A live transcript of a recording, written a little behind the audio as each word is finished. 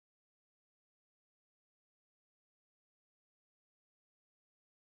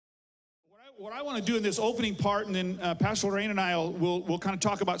What I want to do in this opening part, and then Pastor Lorraine and I will kind of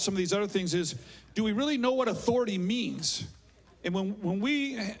talk about some of these other things, is do we really know what authority means? And when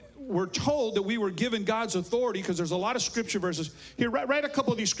we were told that we were given God's authority, because there's a lot of scripture verses. Here, write a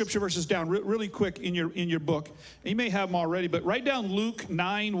couple of these scripture verses down really quick in your book. And you may have them already, but write down Luke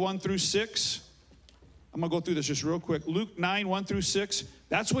 9, 1 through 6. I'm going to go through this just real quick. Luke 9, 1 through 6.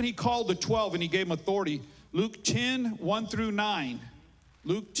 That's when he called the 12 and he gave them authority. Luke 10, 1 through 9.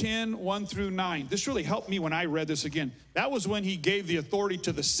 Luke 10, 1 through 9. This really helped me when I read this again. That was when he gave the authority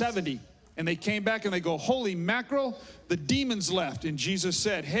to the 70. And they came back and they go, holy mackerel, the demons left. And Jesus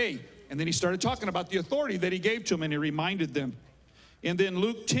said, hey. And then he started talking about the authority that he gave to them, and he reminded them. And then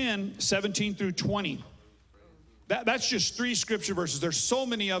Luke 10, 17 through 20. That's just 3 scripture verses. There's so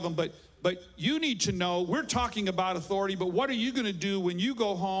many of them, but you need to know, we're talking about authority, but what are you going to do when you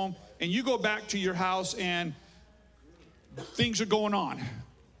go home and you go back to your house and things are going on?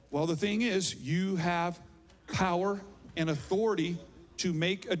 Well, the thing is, you have power and authority to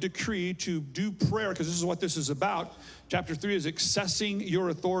make a decree, to do prayer, because this is what this is about. Chapter 3 is accessing your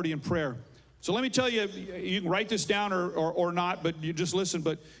authority in prayer. So let me tell you, you can write this down or not, but you just listen.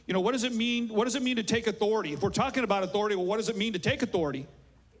 But, you know, what does it mean? What does it mean to take authority? If we're talking about authority, well, what does it mean to take authority?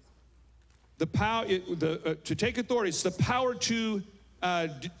 The power, to take authority, it's the power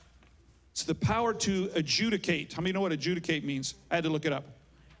to adjudicate. How many know what adjudicate means? I had to look it up.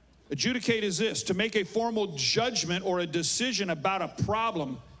 Adjudicate is this: to make a formal judgment or a decision about a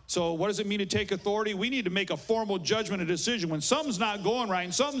problem. So what does it mean to take authority? We need to make a formal judgment, a decision. When something's not going right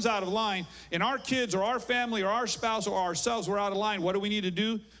and something's out of line, and our kids or our family or our spouse or ourselves, we're out of line, what do we need to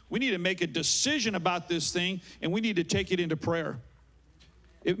do? We need to make a decision about this thing, and we need to take it into prayer.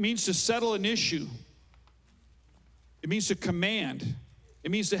 It means to settle an issue. It means to command.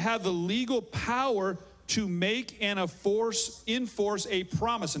 It means to have the legal power to make and enforce a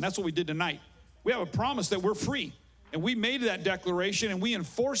promise. And that's what we did tonight. We have a promise that we're free. And we made that declaration, and we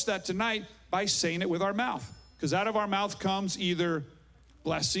enforce that tonight by saying it with our mouth. Because out of our mouth comes either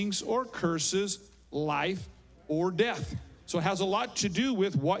blessings or curses, life or death. So it has a lot to do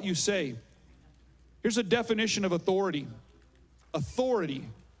with what you say. Here's a definition of authority. Authority: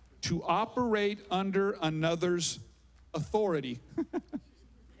 to operate under another's authority.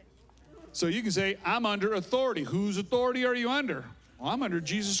 So you can say, I'm under authority. Whose authority are you under? Well, I'm under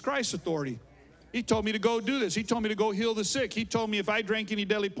Jesus Christ's authority. He told me to go do this. He told me to go heal the sick. He told me if I drank any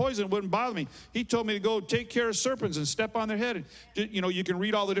deadly poison, it wouldn't bother me. He told me to go take care of serpents and step on their head. And, you know, you can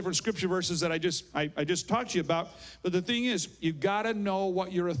read all the different scripture verses that I just talked to you about. But the thing is, you've got to know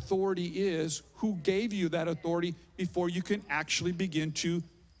what your authority is, who gave you that authority, before you can actually begin to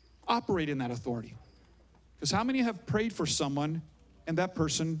operate in that authority. Because how many have prayed for someone and that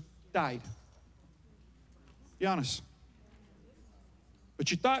person died? Be honest.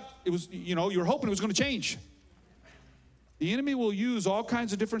 But you thought it was, you know, you were hoping it was going to change. The enemy will use all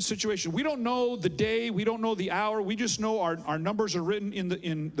kinds of different situations. We don't know the day, we don't know the hour, we just know our numbers are written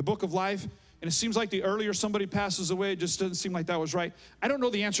in the book of life, and it seems like the earlier somebody passes away, it just doesn't seem like that was right. I don't know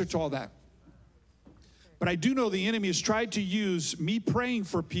the answer to all that. But I do know the enemy has tried to use me praying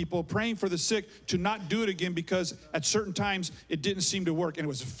for people, praying for the sick, to not do it again, because at certain times it didn't seem to work, and it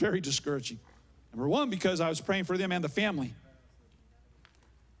was very discouraging. Number one, because I was praying for them and the family.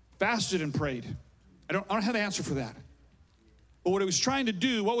 Fasted and prayed. I don't have the answer for that. But what it was trying to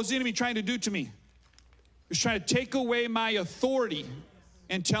do, what was the enemy trying to do to me? He was trying to take away my authority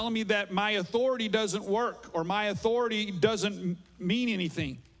and telling me that my authority doesn't work, or my authority doesn't mean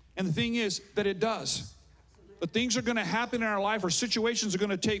anything. And the thing is that it does. But things are going to happen in our life, or situations are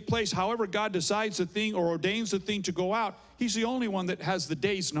going to take place. However God decides the thing or ordains the thing to go out, He's the only one that has the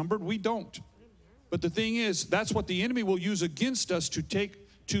days numbered. We don't. But the thing is, that's what the enemy will use against us, to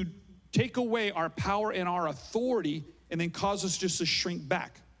take away our power and our authority, and then cause us just to shrink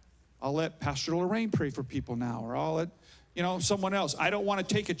back. I'll let Pastor Lorraine pray for people now, or I'll let, you know, someone else. I don't want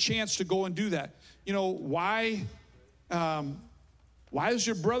to take a chance to go and do that. You know, why is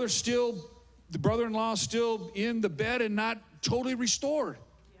your brother still, the brother-in-law still in the bed and not totally restored?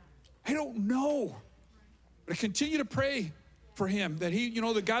 I don't know. But I continue to pray for him that he, you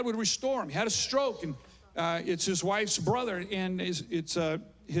know, that God would restore him. He had a stroke, and it's his wife's brother, and it's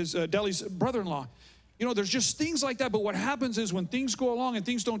Deli's brother-in-law. You know, there's just things like that. But what happens is, when things go along and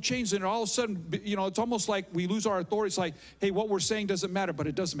things don't change, then all of a sudden, you know, it's almost like we lose our authority. It's like, hey, what we're saying doesn't matter, but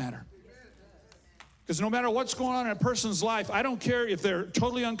it does matter. Because no matter what's going on in a person's life, I don't care if they're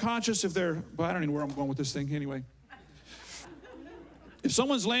totally unconscious, if they're, well, I don't know where I'm going with this thing anyway. If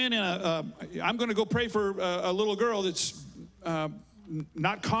someone's laying in I'm going to go pray for a little girl that's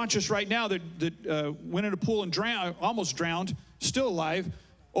not conscious right now, that went in a pool and almost drowned, still alive.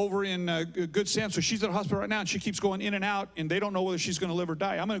 over in Good Sam. So she's at the hospital right now, and she keeps going in and out, and they don't know whether she's going to live or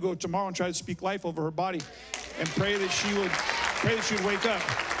die. I'm going to go tomorrow and try to speak life over her body and pray that she would wake up.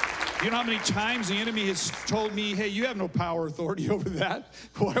 You know how many times the enemy has told me, hey, you have no power or authority over that.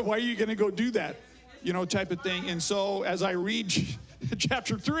 Why are you going to go do that? You know, type of thing. And so as I read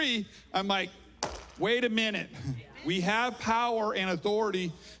chapter 3, I'm like, wait a minute. We have power and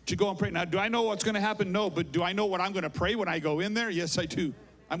authority to go and pray. Now, do I know what's going to happen? No. But do I know what I'm going to pray when I go in there? Yes, I do.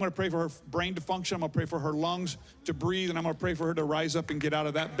 I'm going to pray for her brain to function. I'm going to pray for her lungs to breathe. And I'm going to pray for her to rise up and get out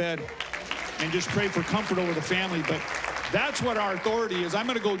of that bed. And just pray for comfort over the family. But that's what our authority is. I'm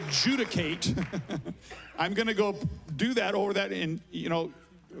going to go judicate. I'm going to go do that over that. And, you know,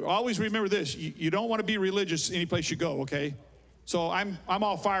 always remember this. You don't want to be religious any place you go, okay? So I'm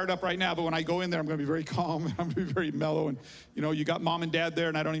all fired up right now, but when I go in there, I'm going to be very calm. I'm going to be very mellow. And, you know, you got mom and dad there,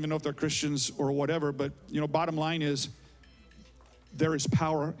 and I don't even know if they're Christians or whatever. But, you know, bottom line is there is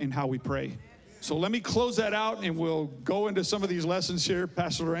power in how we pray. So let me close that out, and we'll go into some of these lessons here,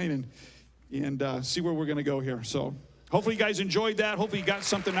 Pastor Lorraine, and see where we're going to go here. So hopefully you guys enjoyed that. Hopefully you got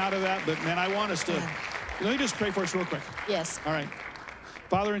something out of that. But, man, I want us to, let me just pray for us real quick. Yes. All right.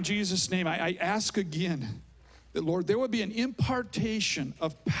 Father, in Jesus' name, I ask again that, Lord, there would be an impartation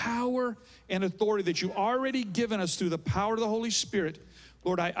of power and authority that you already given us through the power of the Holy Spirit.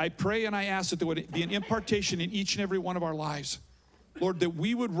 Lord, I pray and I ask that there would be an impartation in each and every one of our lives. Lord, that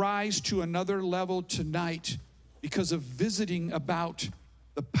we would rise to another level tonight because of visiting about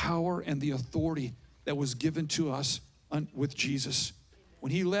the power and the authority that was given to us with Jesus.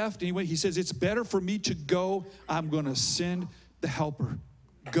 When he left, anyway, he says, it's better for me to go. I'm going to send the helper.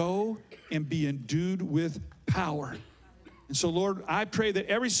 Go and be endued with power. And so, Lord, I pray that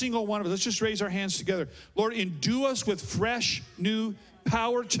every single one of us, let's just raise our hands together. Lord, endue us with fresh, new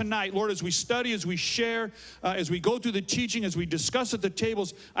power tonight. Lord, as we study, as we share, as we go through the teaching, as we discuss at the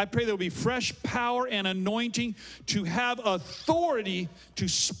tables, I pray there will be fresh power and anointing to have authority to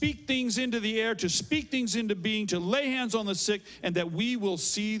speak things into the air, to speak things into being, to lay hands on the sick, and that we will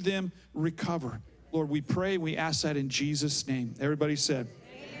see them recover. Lord, we pray, we ask that in Jesus' name. Everybody said,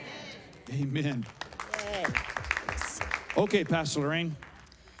 amen. Amen. Okay, Pastor Lorraine.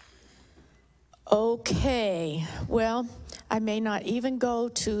 Okay, well, I may not even go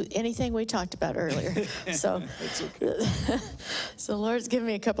to anything we talked about earlier. So, okay. So the Lord's given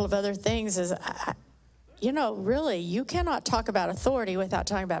me a couple of other things. You know, really, you cannot talk about authority without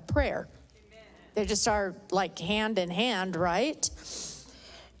talking about prayer. Amen. They just are like hand in hand, right?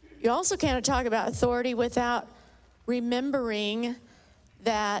 You also cannot talk about authority without remembering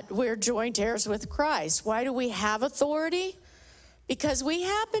that we're joint heirs with Christ. Why do we have authority? Because we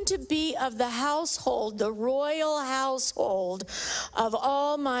happen to be of the household, the royal household of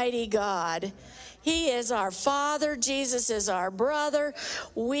Almighty God. He is our Father. Jesus is our brother.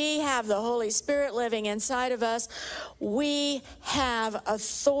 We have the Holy Spirit living inside of us. We have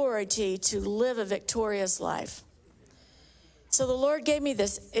authority to live a victorious life. So the Lord gave me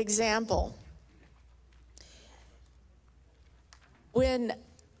this example.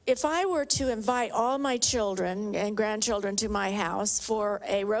 If I were to invite all my children and grandchildren to my house for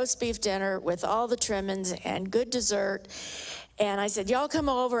a roast beef dinner with all the trimmings and good dessert, and I said, y'all come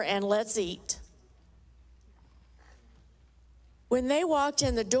over and let's eat. When they walked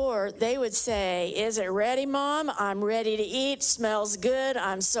in the door, they would say, is it ready, Mom? I'm ready to eat. Smells good.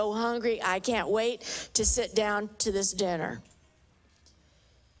 I'm so hungry. I can't wait to sit down to this dinner.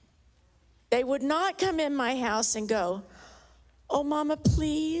 They would not come in my house and go, oh, Mama,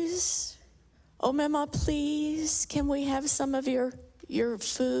 please. Oh, Mama, please. Can we have some of your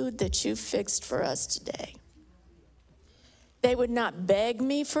food that you fixed for us today? They would not beg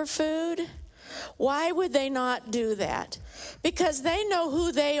me for food. Why would they not do that? Because they know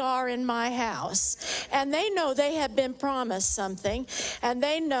who they are in my house. And they know they have been promised something. And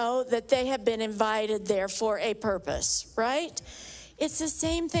they know that they have been invited there for a purpose, right? It's the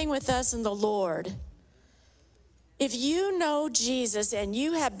same thing with us and the Lord. If you know Jesus and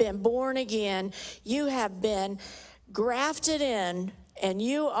you have been born again, you have been grafted in, and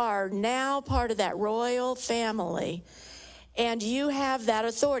you are now part of that royal family, and you have that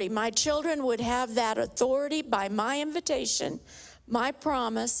authority. My children would have that authority by my invitation, my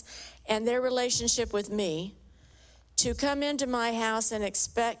promise, and their relationship with me to come into my house and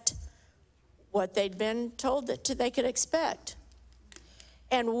expect what they'd been told that they could expect.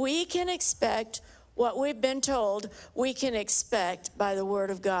 And we can expect what we've been told we can expect by the Word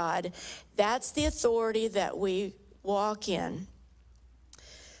of God. That's the authority that we walk in.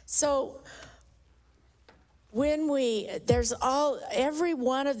 So every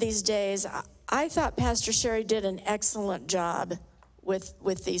one of these days, I thought Pastor Sherry did an excellent job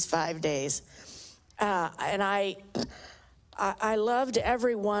with these 5 days. And I loved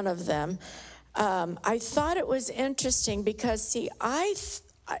every one of them. I thought it was interesting because, see,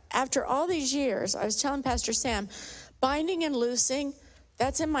 after all these years, I was telling Pastor Sam, binding and loosing,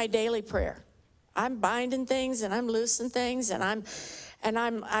 that's in my daily prayer. I'm binding things and I'm loosing things, and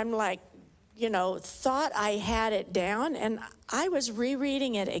I'm like, thought I had it down, and I was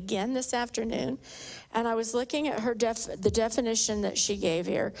rereading it again this afternoon, and I was looking at the definition that she gave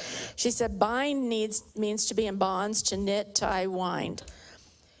here. She said, bind means to be in bonds, to knit, tie, wind.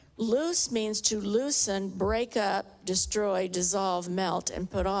 Loose means to loosen, break up, destroy, dissolve, melt, and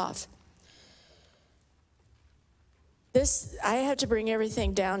put off. I have to bring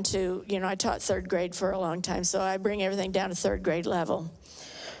everything down to, I taught third grade for a long time, so I bring everything down to third grade level.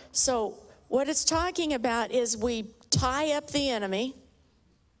 So what it's talking about is we tie up the enemy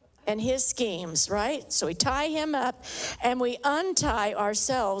and his schemes, right? So we tie him up and we untie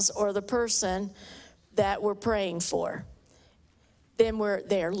ourselves or the person that we're praying for. Then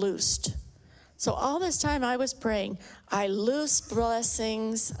they're loosed. So all this time I was praying, I loose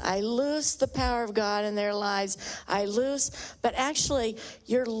blessings, I loose the power of God in their lives, but actually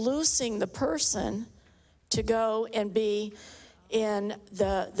you're loosing the person to go and be in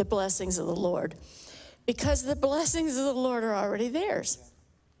the blessings of the Lord. Because the blessings of the Lord are already theirs.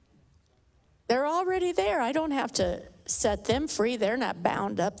 They're already there. I don't have to set them free. They're not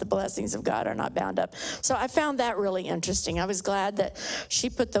bound up. The blessings of God are not bound up. So I found that really interesting. I was glad that she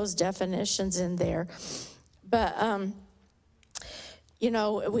put those definitions in there. But,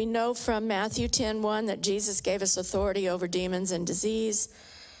 we know from Matthew 10:1 that Jesus gave us authority over demons and disease.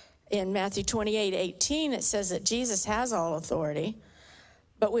 In Matthew 28:18, it says that Jesus has all authority.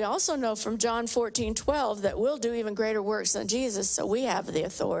 But we also know from John 14:12 that we'll do even greater works than Jesus, so we have the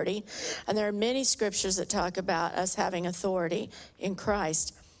authority. And there are many scriptures that talk about us having authority in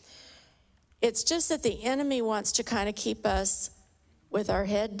Christ. It's just that the enemy wants to kind of keep us with our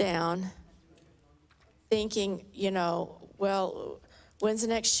head down, thinking, well, when's the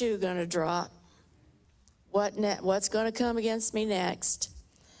next shoe going to drop? What's going to come against me next?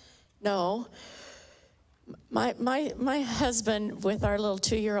 No. My husband, with our little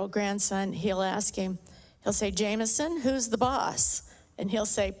 2-year-old grandson, he'll say, Jameson, who's the boss? And he'll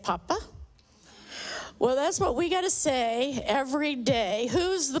say, Papa. Well, that's what we got to say every day.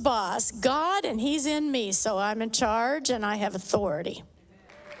 Who's the boss? God, and he's in me, so I'm in charge and I have authority.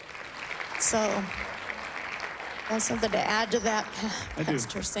 So that's something to add to that,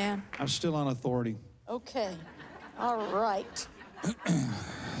 Pastor Sam. I'm still on authority. Okay. All right.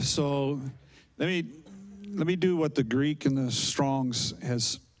 So let me do what the Greek and the Strong's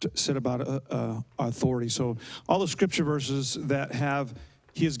has said about authority. So all the scripture verses that have,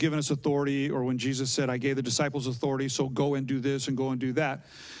 he has given us authority, or when Jesus said, I gave the disciples authority, so go and do this and go and do that.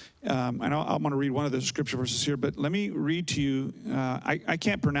 I'm going to read one of the scripture verses here, but let me read to you. I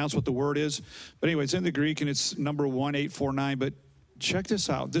can't pronounce what the word is, but anyway, it's in the Greek and it's number 1849. But check this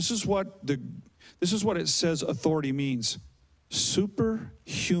out. This is what it says authority means.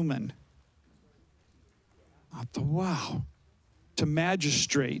 Superhuman. Wow. To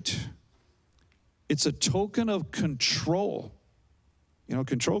magistrate. It's a token of control.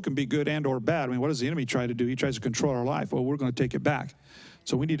 Control can be good and or bad. I mean, what does the enemy try to do? He tries to control our life. Well, we're going to take it back.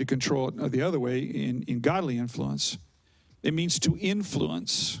 So we need to control it the other way in godly influence. It means to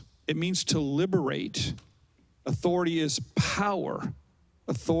influence. It means to liberate. Authority is power.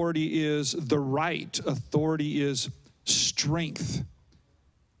 Authority is the right. Authority is strength.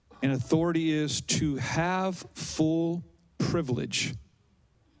 And authority is to have full privilege.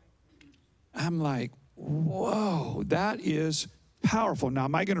 I'm like, whoa, that is powerful. Now,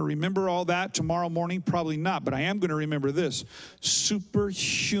 am I going to remember all that tomorrow morning? Probably not, but I am going to remember this.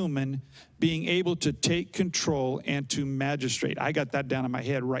 Superhuman, being able to take control and to magistrate. I got that down in my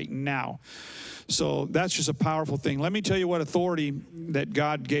head right now. So that's just a powerful thing. Let me tell you what authority that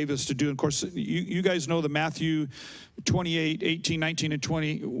God gave us to do. And of course, you guys know the Matthew 28, 18, 19, and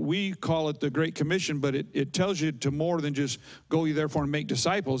 20. We call it the Great Commission, but it tells you to more than just go ye therefore and make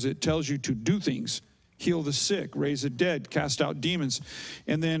disciples. It tells you to do things. Heal the sick, raise the dead, cast out demons.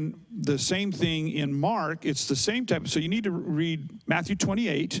 And then the same thing in Mark, it's the same type. So you need to read Matthew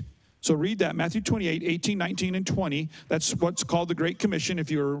 28. So read that, Matthew 28, 18, 19, and 20. That's what's called the Great Commission if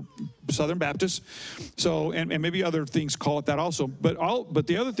you're Southern Baptist. So, and maybe other things call it that also. But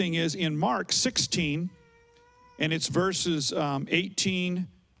the other thing is in Mark 16, and it's verses 16,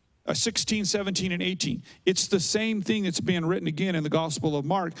 17, and 18. It's the same thing that's being written again in the Gospel of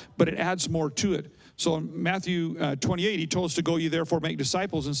Mark, but it adds more to it. So in Matthew 28, he told us to go ye therefore make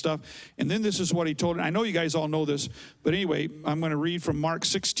disciples and stuff. And then this is what he told. I know you guys all know this, but anyway, I'm going to read from Mark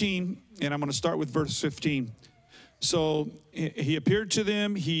 16, and I'm going to start with verse 15. So he appeared to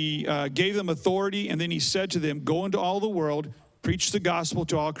them, he gave them authority, and then he said to them, go into all the world, preach the gospel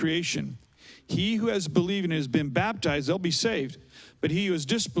to all creation. He who has believed and has been baptized, they'll be saved. But he who has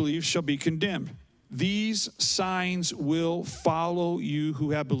disbelieved shall be condemned. These signs will follow you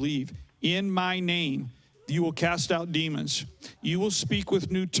who have believed. In my name, you will cast out demons. You will speak with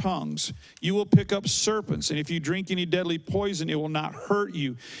new tongues. You will pick up serpents. And if you drink any deadly poison, it will not hurt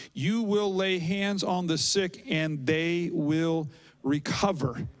you. You will lay hands on the sick and they will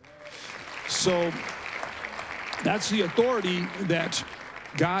recover. So that's the authority that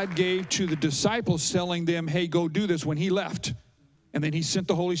God gave to the disciples, telling them, hey, go do this when he left. And then he sent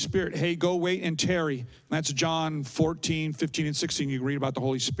the Holy Spirit. Hey, go wait and tarry. And that's John 14, 15, and 16. You can read about the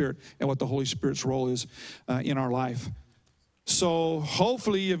Holy Spirit and what the Holy Spirit's role is in our life. So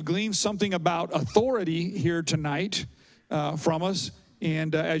hopefully you've gleaned something about authority here tonight from us.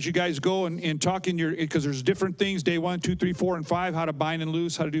 And as you guys go and talk in your, because there's different things, day 1, 2, 3, 4, and 5, how to bind and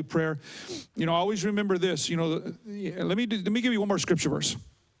loose, how to do prayer. You know, always remember this. You know, let me give you one more scripture verse.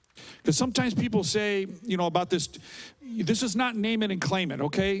 Because sometimes people say, you know, about this is not name it and claim it,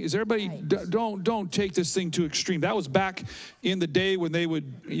 okay? Is everybody, right. Don't take this thing too extreme. That was back in the day when they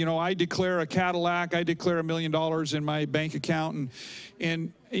would, you know, I declare a Cadillac, I declare $1 million in my bank account,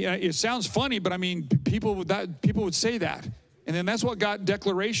 and yeah, it sounds funny, but I mean, people would say that. And then that's what got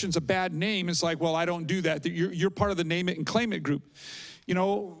declarations a bad name. It's like, well, I don't do that. You're part of the name it and claim it group. You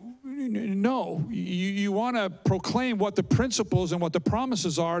know, no, you want to proclaim what the principles and what the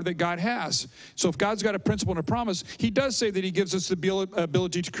promises are that God has. So if God's got a principle and a promise, he does say that he gives us the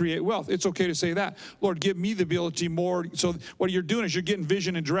ability to create wealth. It's okay to say that. Lord, give me the ability more. So what you're doing is you're getting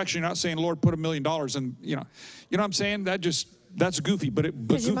vision and direction. You're not saying, Lord, put $1 million in, you know what I'm saying? That's goofy.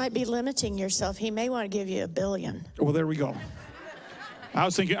 Because you might be limiting yourself. He may want to give you $1 billion. Well, there we go. I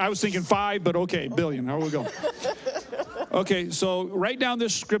was thinking 5, but okay, billion. There we go. Okay, so write down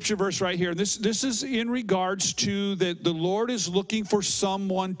this scripture verse right here. This is in regards to that the Lord is looking for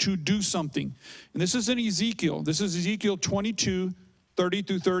someone to do something. And this is in Ezekiel. This is Ezekiel 22, 30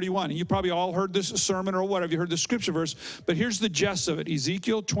 through 31. And you probably all heard this sermon or whatever. You heard the scripture verse. But here's the gist of it.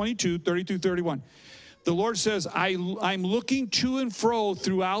 Ezekiel 22, 30 through 31. The Lord says, I'm looking to and fro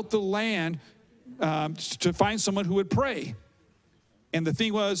throughout the land to find someone who would pray. And the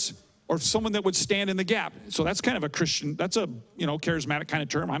thing was, or someone that would stand in the gap. So that's kind of a Christian, that's a, you know, charismatic kind of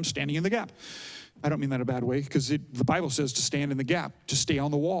term. I'm standing in the gap. I don't mean that a bad way, because the Bible says to stand in the gap, to stay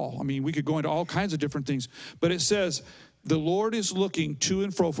on the wall. I mean, we could go into all kinds of different things. But it says, the Lord is looking to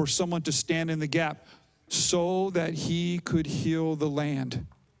and fro for someone to stand in the gap so that he could heal the land.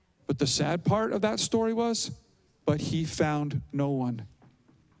 But the sad part of that story was, but he found no one.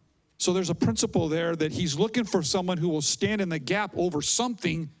 So there's a principle there that he's looking for someone who will stand in the gap over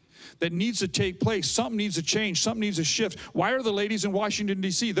something that needs to take place. Something needs to change. Something needs to shift. Why are the ladies in Washington,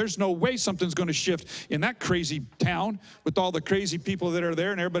 D.C.? There's no way something's going to shift in that crazy town with all the crazy people that are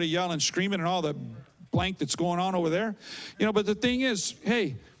there and everybody yelling and screaming and all the blank that's going on over there. You know, but the thing is,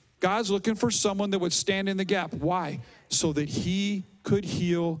 hey, God's looking for someone that would stand in the gap. Why? So that he could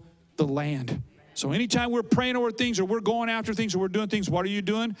heal the land. So anytime we're praying over things or we're going after things or we're doing things, what are you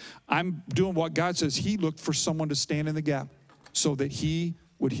doing? I'm doing what God says. He looked for someone to stand in the gap so that he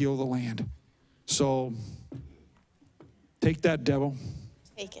would heal the land. So take that, devil.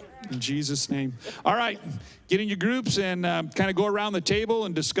 Take it. In Jesus' name. All right, get in your groups and kind of go around the table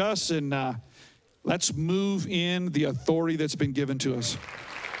and discuss, and let's move in the authority that's been given to us.